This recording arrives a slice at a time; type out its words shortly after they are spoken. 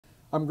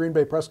I'm Green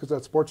Bay Press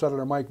Gazette sports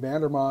editor Mike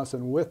Vandermoss,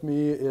 and with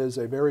me is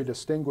a very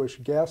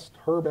distinguished guest,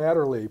 Herb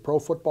Adderley, Pro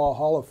Football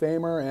Hall of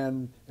Famer,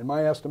 and in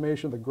my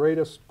estimation, the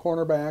greatest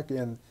cornerback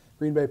in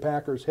Green Bay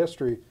Packers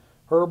history.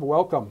 Herb,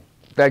 welcome.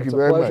 Thank you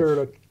very much. It's a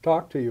pleasure to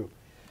talk to you.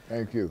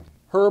 Thank you.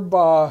 Herb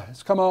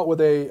has come out with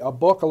a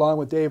book along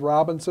with Dave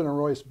Robinson and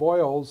Royce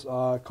Boyles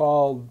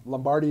called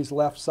Lombardi's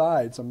Left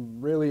Side. Some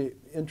really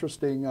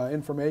interesting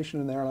information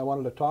in there, and I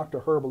wanted to talk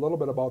to Herb a little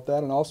bit about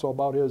that and also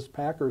about his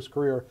Packers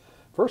career.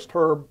 First,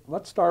 Herb,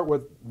 let's start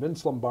with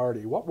Vince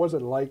Lombardi. What was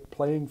it like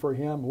playing for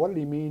him? What did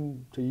he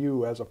mean to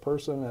you as a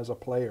person, as a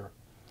player?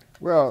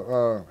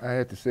 Well, I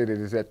have to say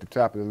that it's at the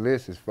top of the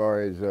list as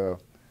far as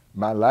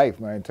my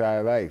life, my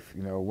entire life.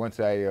 You know, once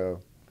I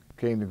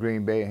came to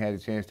Green Bay and had a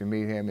chance to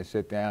meet him and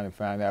sit down and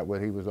find out what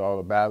he was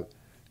all about,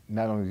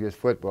 not only just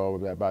football,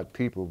 but about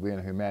people, being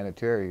a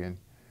humanitarian,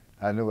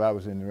 I knew I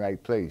was in the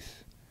right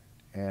place.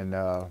 And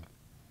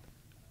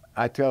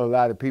I tell a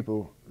lot of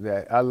people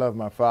that I love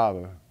my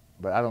father,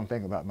 but I don't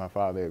think about my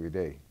father every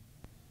day.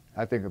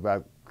 I think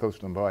about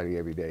Coach Lombardi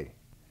every day.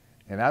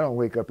 And I don't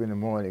wake up in the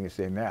morning and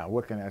say, now,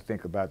 what can I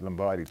think about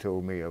Lombardi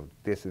told me of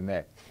this and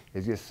that?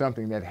 It's just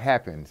something that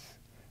happens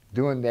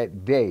during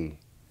that day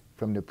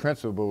from the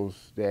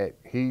principles that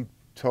he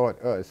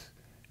taught us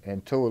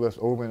and told us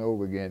over and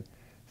over again.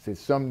 Said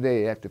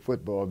someday after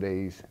football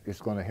days, it's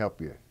going to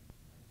help you.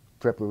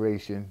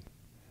 Preparation,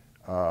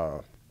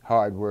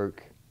 hard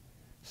work,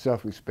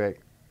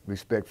 self-respect,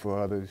 respect for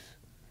others.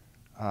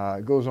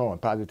 It goes on,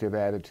 positive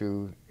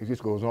attitude. It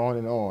just goes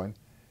on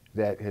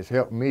that has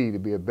helped me to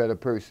be a better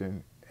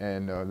person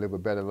and live a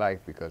better life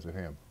because of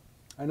him.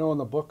 I know in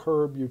the book,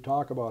 Herb, you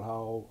talk about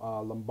how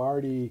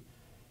Lombardi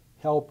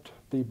helped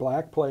the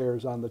black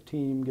players on the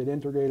team get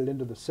integrated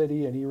into the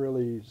city, and he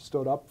really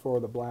stood up for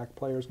the black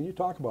players. Can you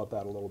talk about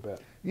that a little bit?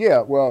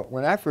 Yeah, well,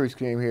 when I first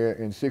came here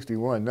in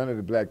 '61, none of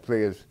the black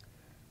players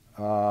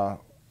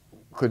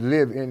could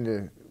live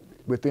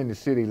within the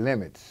city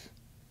limits.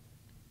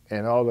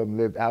 And all of them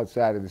lived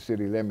outside of the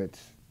city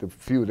limits, the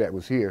few that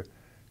was here,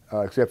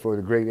 except for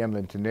the great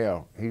Emlyn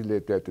Tennell. He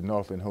lived at the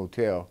Northland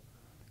Hotel,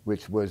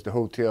 which was the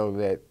hotel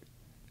that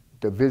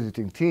the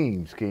visiting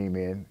teams came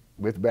in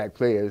with black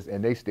players,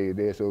 and they stayed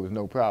there, so it was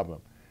no problem.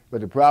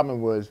 But the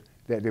problem was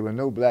that there were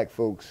no black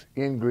folks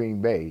in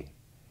Green Bay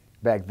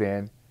back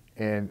then,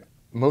 and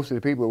most of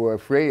the people were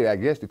afraid, I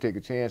guess, to take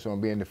a chance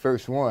on being the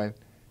first one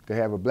to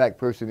have a black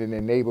person in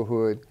their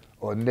neighborhood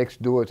or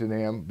next door to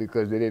them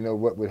because they didn't know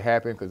what would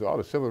happen, because all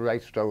the civil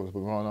rights struggles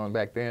were going on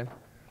back then,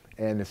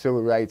 and the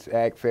Civil Rights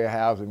Act, fair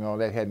housing, and all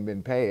that hadn't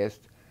been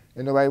passed,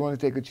 and nobody wanted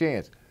to take a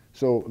chance.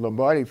 So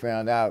Lombardi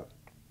found out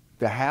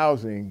the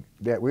housing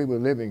that we were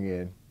living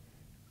in.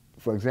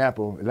 For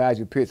example,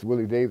 Elijah Pitts,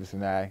 Willie Davis,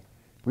 and I,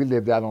 we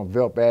lived out on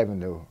Velp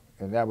Avenue,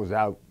 and that was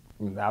out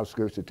in the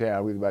outskirts of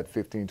town. We were about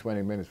 15,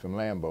 20 minutes from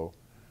Lambeau.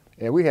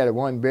 And we had a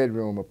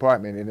one-bedroom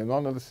apartment, and then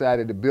on the other side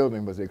of the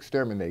building was an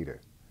exterminator.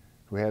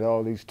 We had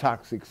all these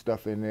toxic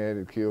stuff in there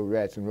to kill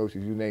rats and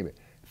roaches, you name it.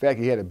 In fact,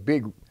 he had a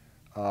big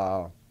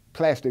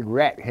plastic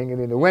rat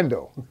hanging in the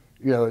window.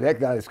 You know, that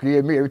kind of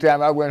scared me every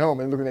time I went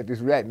home and looking at this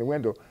rat in the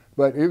window.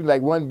 But it was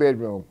like one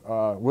bedroom.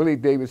 Willie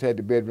Davis had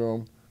the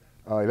bedroom.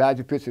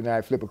 Elijah Pitts and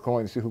I flip a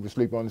coin to see who would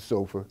sleep on the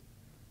sofa.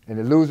 And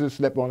the losers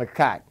slept on a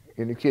cot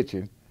in the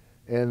kitchen.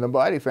 And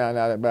Lombardi found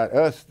out about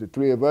us, the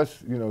three of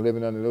us, you know,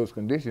 living under those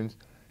conditions,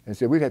 and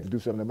said we'd have to do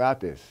something about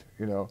this,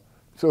 you know.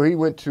 So he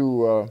went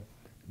to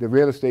the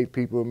real estate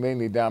people,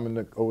 mainly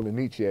Dominic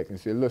Olenichek, and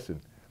said,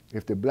 listen,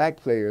 if the black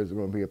players are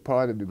going to be a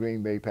part of the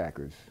Green Bay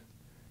Packers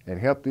and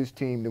help this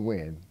team to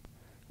win,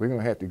 we're going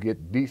to have to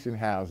get decent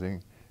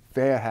housing,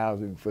 fair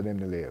housing for them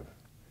to live.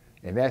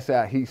 And that's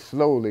how he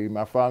slowly,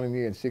 my following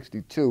year in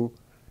 '62,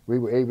 we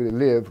were able to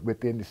live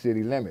within the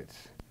city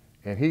limits.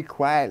 And he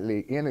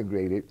quietly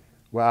integrated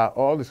while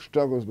all the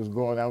struggles was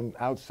going on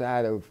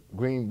outside of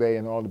Green Bay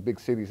and all the big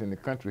cities in the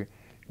country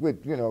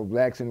with, you know,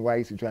 blacks and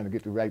whites and trying to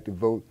get the right to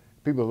vote.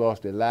 People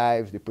lost their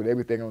lives. They put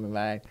everything on the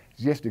line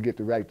just to get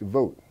the right to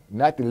vote.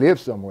 Not to live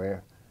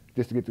somewhere,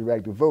 just to get the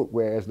right to vote,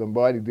 whereas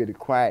Lombardi did it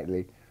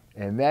quietly.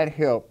 And that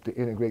helped to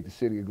integrate the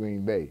city of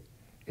Green Bay.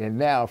 And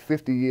now,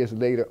 50 years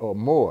later or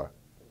more,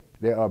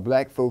 there are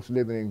black folks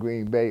living in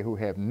Green Bay who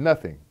have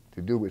nothing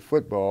to do with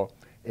football,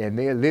 and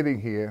they're living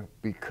here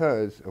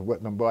because of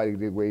what Lombardi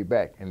did way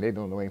back, and they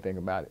don't know anything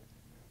about it.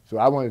 So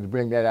I wanted to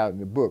bring that out in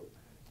the book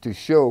to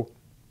show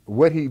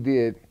what he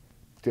did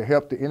to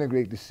help to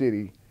integrate the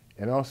city,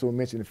 and also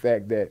mention the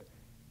fact that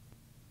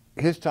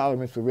his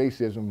tolerance for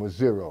racism was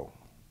zero.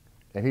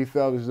 And he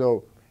felt as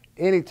though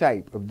any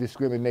type of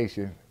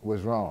discrimination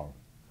was wrong.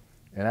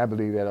 And I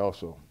believe that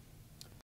also.